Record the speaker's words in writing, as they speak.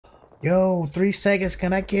Yo, 3 seconds.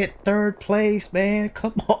 Can I get third place, man?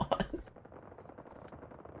 Come on.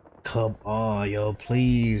 Come on, yo,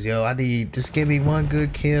 please. Yo, I need, just give me one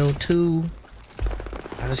good kill, two.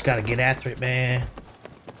 I just gotta get after it, man.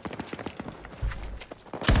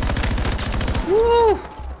 Woo!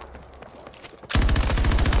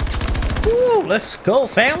 Woo! Let's go,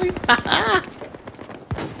 family! Can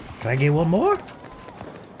I get one more?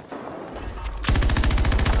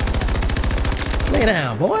 Lay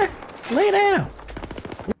down, boy. Lay down.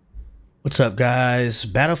 What's up, guys?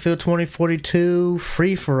 Battlefield 2042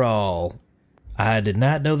 free-for-all. I did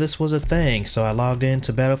not know this was a thing, so I logged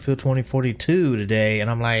into Battlefield 2042 today, and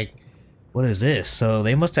I'm like, what is this? So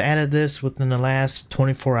they must have added this within the last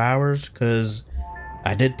 24 hours, because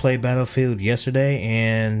I did play Battlefield yesterday,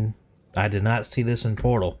 and I did not see this in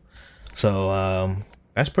Portal. So,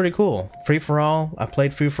 that's pretty cool. Free-for-all. I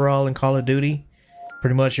played free-for-all in Call of Duty.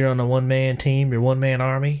 Pretty much you're on a one-man team, your one-man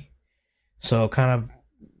army. So kind of,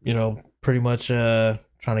 you know, pretty much trying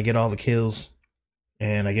to get all the kills.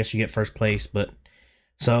 And I guess you get first place. But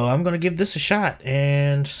so I'm going to give this a shot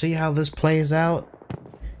and see how this plays out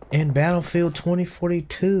in Battlefield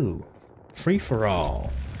 2042.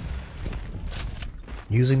 Free-for-all.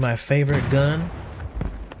 Using my favorite gun.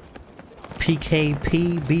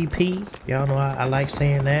 PKP-BP. Y'all know I like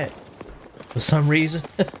saying that for some reason.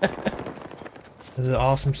 This is an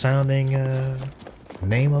awesome sounding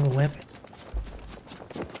name of the weapon.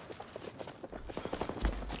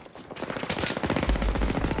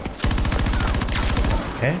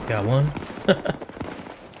 Okay, got one.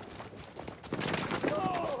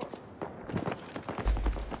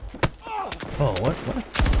 Oh, what?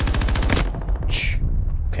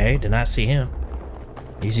 Okay, did not see him.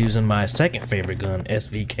 He's using my second favorite gun,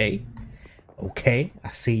 SVK. Okay,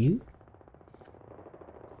 I see you.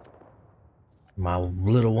 My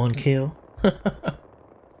little one kill.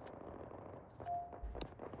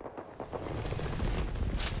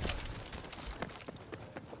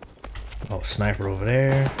 Oh, sniper over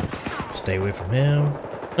there. Stay away from him.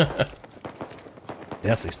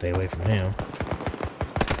 Definitely stay away from him.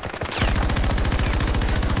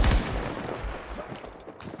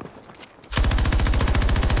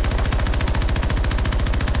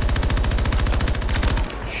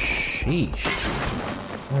 Sheesh.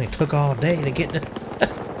 Only took all day to get the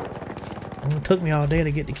only took me all day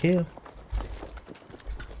to get the kill.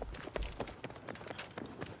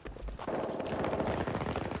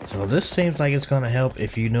 So this seems like it's gonna help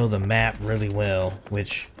if you know the map really well,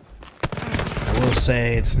 which I will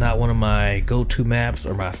say it's not one of my go-to maps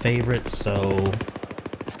or my favorites, so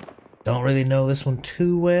don't really know this one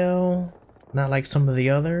too well. Not like some of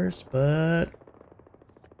the others, but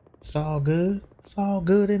it's all good. It's all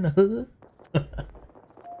good in the hood.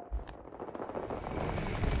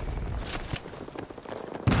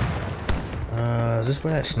 Is this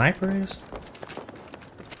where that sniper is?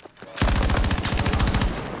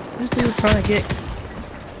 This dude trying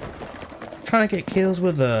to get kills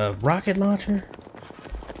with a rocket launcher?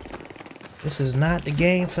 This is not the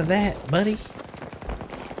game for that, buddy.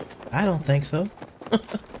 I don't think so.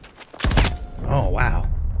 Oh, wow.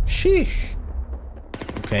 Sheesh.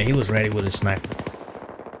 Okay, he was ready with his sniper.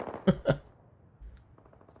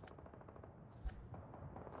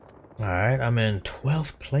 Alright, I'm in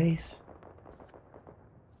 12th place.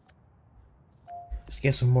 Let's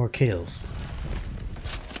get some more kills.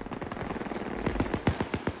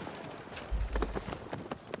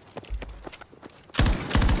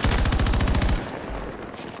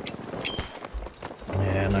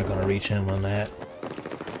 Yeah, I'm not gonna reach him on that.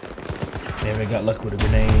 Maybe I got lucky with a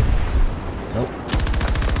grenade. Nope.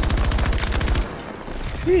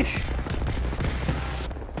 Sheesh.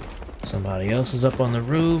 Somebody else is up on the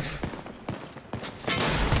roof.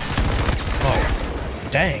 Oh,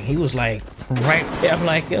 dang, he was like right there. I'm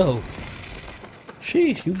like, yo,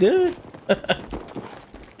 sheesh, you good?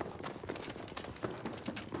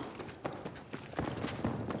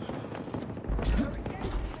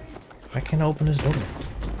 I can't open this door.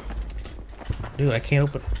 Dude, I can't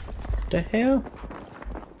open. What the hell?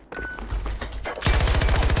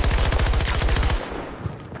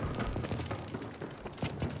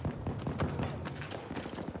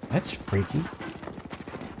 That's freaky.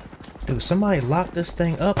 Dude, somebody locked this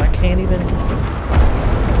thing up. I can't even... What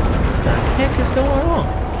the heck is going on?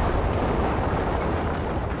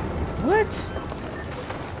 What?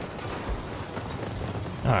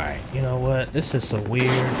 Alright, you know what? This is so weird.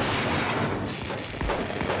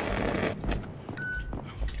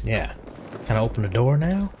 Yeah. Can I open the door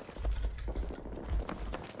now?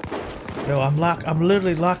 Yo, I'm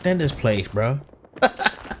literally locked in this place, bro.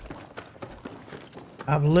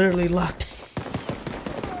 I'm literally locked.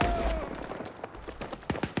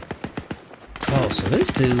 so this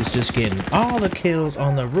dude's just getting all the kills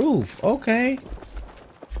on the roof. Okay.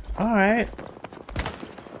 Alright.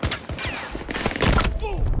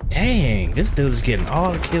 Dang, this dude is getting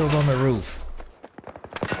all the kills on the roof.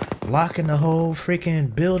 Locking the whole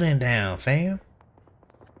freaking building down, fam.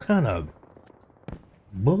 Kind of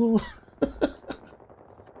bull.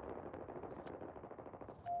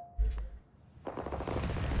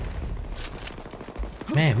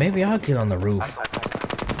 Man, maybe I'll get on the roof.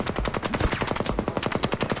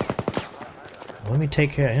 Let me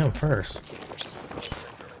take care of him first.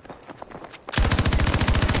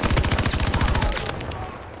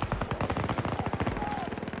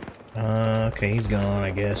 Okay, he's gone,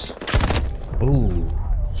 I guess. Ooh.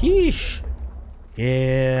 Yeesh.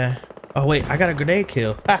 Yeah. Oh, wait, I got a grenade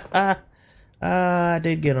kill. Ha ha. I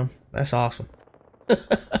did get him. That's awesome.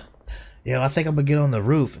 Yeah, I think I'm gonna get on the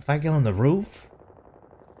roof. If I get on the roof,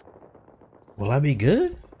 will I be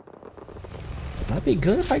good? Will I be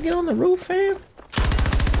good if I get on the roof, fam?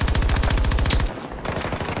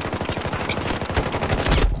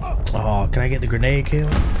 Oh, can I get the grenade kill?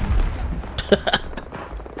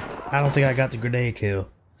 I don't think I got the grenade kill.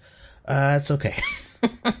 It's okay.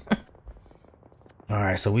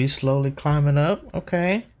 Alright, so we slowly climbing up.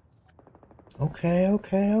 Okay. Okay.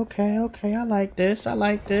 I like this. I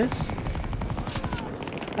like this.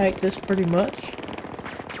 I like this pretty much.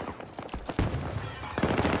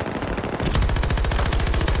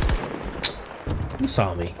 Who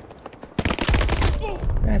saw me?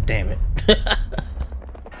 God damn it.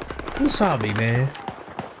 Who saw me, man?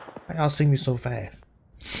 Why y'all see me so fast?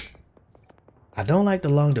 I don't like the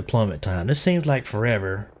long deployment time. This seems like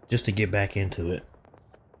forever just to get back into it.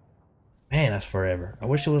 Man, that's forever. I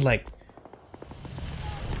wish it was like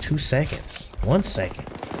 2 seconds. 1 second.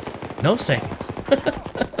 No seconds.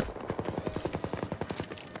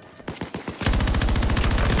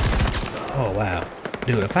 Oh, wow.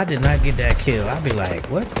 Dude, if I did not get that kill, I'd be like,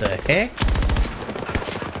 what the heck?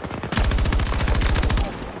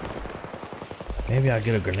 Maybe I'll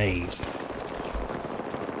get a grenade.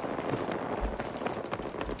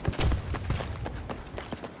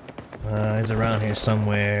 He's around here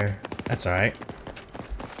somewhere. That's alright.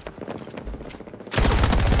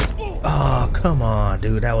 Oh, come on,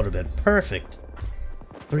 dude. That would have been perfect.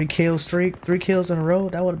 3 kill streak, 3 kills in a row.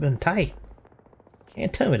 That would have been tight.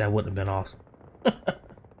 Can't tell me that wouldn't have been awesome.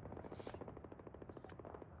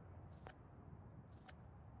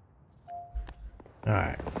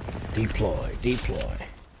 Alright. Deploy.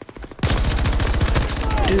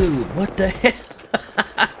 Dude, what the heck?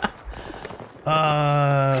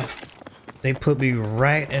 They put me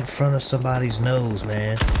right in front of somebody's nose,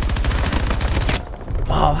 man.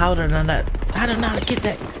 Oh, how did I not get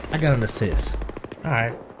that? I got an assist.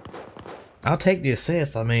 Alright. I'll take the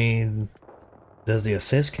assist. I mean, does the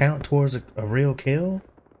assist count towards a real kill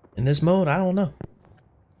in this mode? I don't know.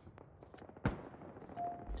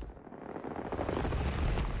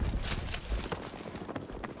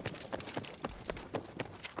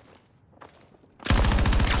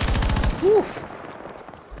 Woof.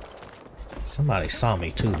 Somebody saw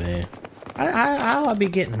me too, man. How I be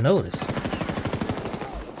getting noticed?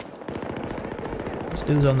 This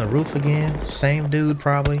dude's on the roof again. Same dude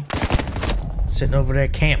probably. Sitting over there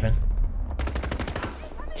camping.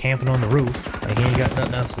 Camping on the roof. Like he ain't got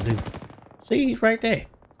nothing else to do. See, he's right there.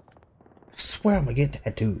 I swear I'm gonna get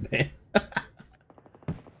that dude, man.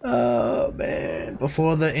 Oh, man.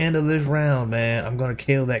 Before the end of this round, man, I'm gonna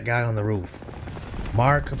kill that guy on the roof.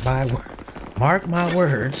 Mark my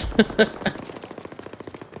words.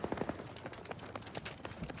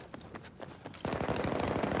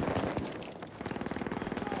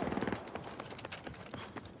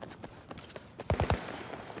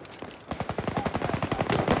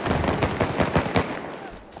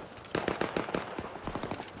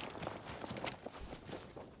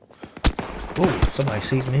 Oh, somebody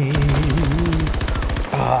sees me.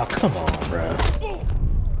 Oh, come on, bro.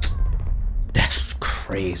 That's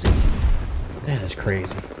crazy. That is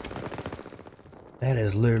crazy. That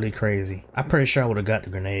is literally crazy. I'm pretty sure I would have got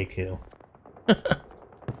the grenade kill.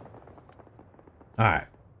 Alright,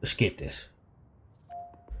 let's get this.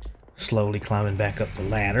 Slowly climbing back up the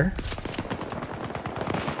ladder.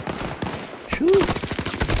 Shoo.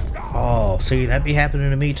 Oh, see, that be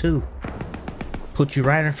happening to me too. Put you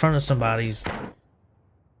right in front of somebody's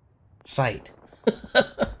sight.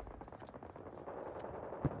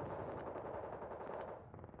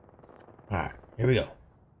 Alright, here we go.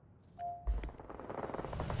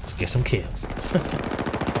 Let's get some kills.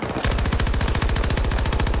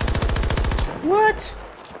 What?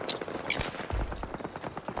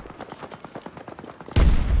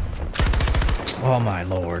 Oh my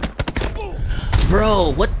lord.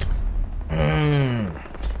 Bro, what the?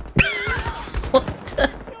 What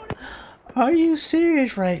the? Are you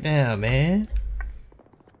serious right now, man?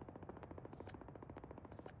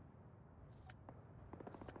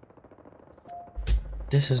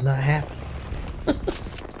 This is not happening.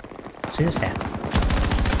 See this happen.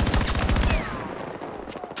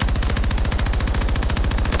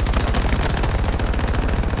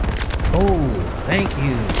 Oh, thank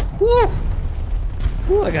you. Woo!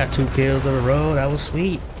 Woo, I got 2 kills on the road. That was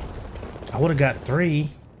sweet. I would have got 3.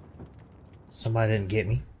 Somebody didn't get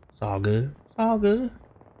me. It's all good. It's all good.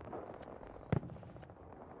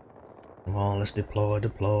 Come on, let's deploy,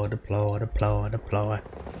 deploy, deploy, deploy, deploy.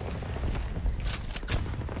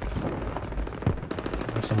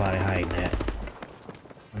 Where's somebody hiding at?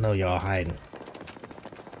 I know y'all hiding.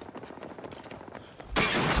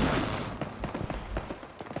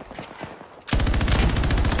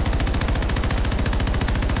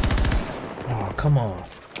 Oh, come on.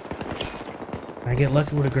 Can I get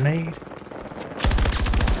lucky with a grenade?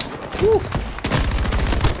 Woo.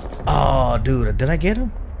 Oh, dude, did I get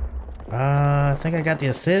him? I think I got the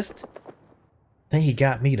assist. I think he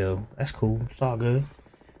got me though. That's cool. It's all good.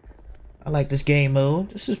 I like this game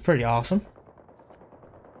mode. This is pretty awesome.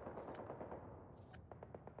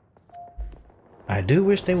 I do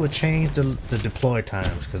wish they would change the deploy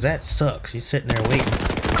times, because that sucks. You're sitting there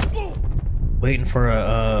waiting for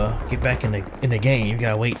a get back in the game. You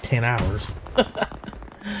gotta wait 10 hours.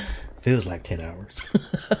 Feels like 10 hours.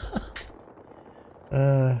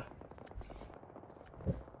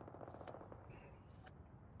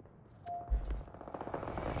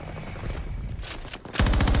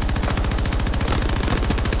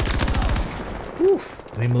 Oof.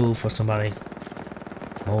 Let me move for somebody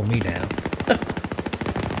hold me down.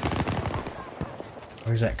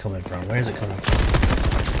 Where's that coming from? Where's it coming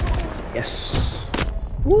from? Yes.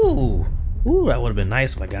 Ooh. Ooh, that would have been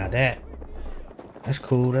nice if I got that. That's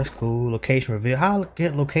cool, that's cool. Location reveal. How I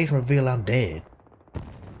get location reveal I'm dead?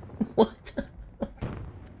 What?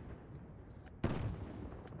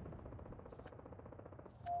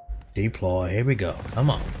 Deploy, here we go. Come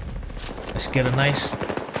on. Let's get a nice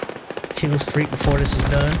kill streak before this is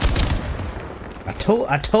done. I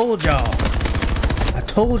told y'all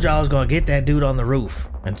I was gonna get that dude on the roof,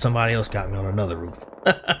 and somebody else got me on another roof.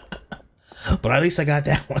 But at least I got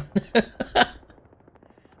that one.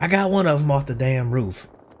 I got one of them off the damn roof.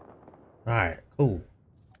 Alright, cool.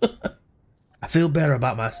 I feel better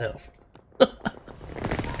about myself.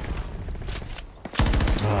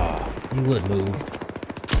 Oh, you would move.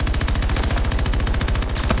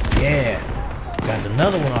 Yeah. Got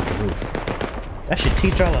another one off the roof. That should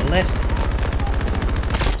teach y'all a lesson.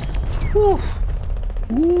 Woo.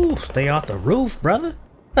 Woo. Stay off the roof, brother.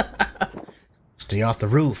 Stay off the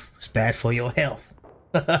roof. It's bad for your health.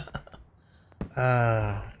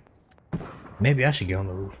 Maybe I should get on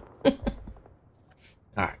the roof.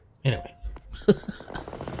 Alright, anyway.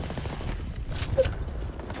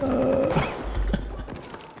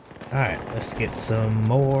 Alright, let's get some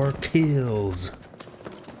more kills.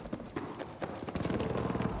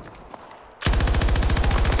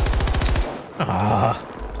 Ah,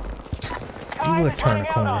 you would turn the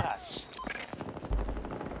corner.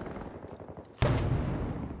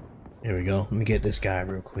 There we go. Let me get this guy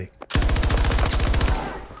real quick.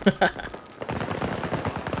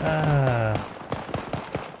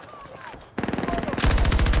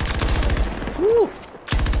 Woo.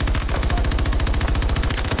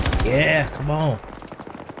 Yeah, come on.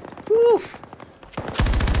 Woof.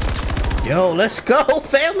 Yo, let's go,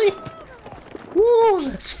 family. Woo,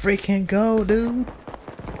 let's freaking go, dude.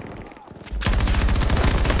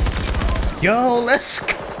 Yo, let's go.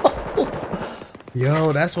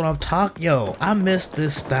 Yo, that's what I'm talking. Yo, I miss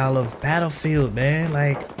this style of Battlefield, man.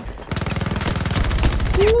 Like,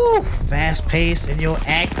 woo, fast paced in your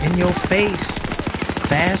face.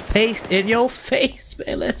 Fast paced in your face,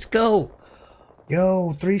 man. Let's go.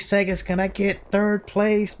 Yo, 3 seconds. Can I get 3rd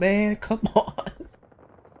place, man? Come on.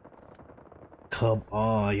 Come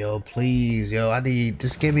on, yo, please, yo. I need,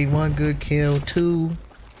 just give me 1 good kill, 2.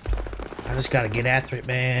 I just gotta get after it,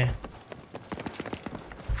 man.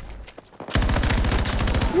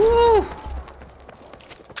 Woo!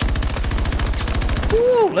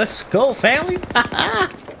 Woo! Let's go, family! Can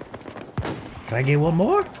I get 1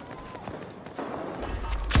 more?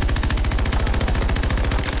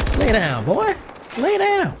 Lay down, boy. Lay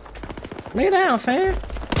down. Lay down, fam.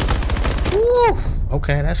 Woo!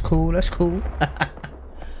 Okay, that's cool. That's cool.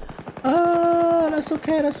 That's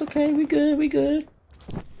okay. That's okay. We good. We good.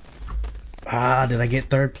 Ah, did I get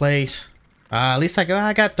 3rd place? At least I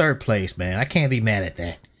got 3rd place, man. I can't be mad at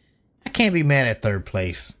that. I can't be mad at 3rd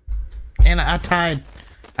place. And I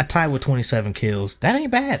tied with 27 kills. That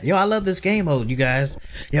ain't bad. Yo, I love this game mode, you guys.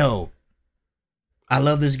 Yo, I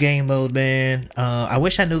love this game mode, man. I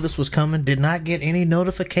wish I knew this was coming. Did not get any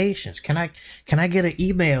notifications. Can I get an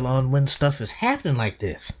email on when stuff is happening like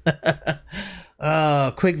this?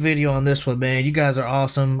 Quick video on this one, man. You guys are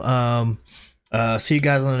awesome. See you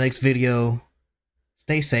guys on the next video.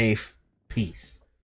 Stay safe. Peace.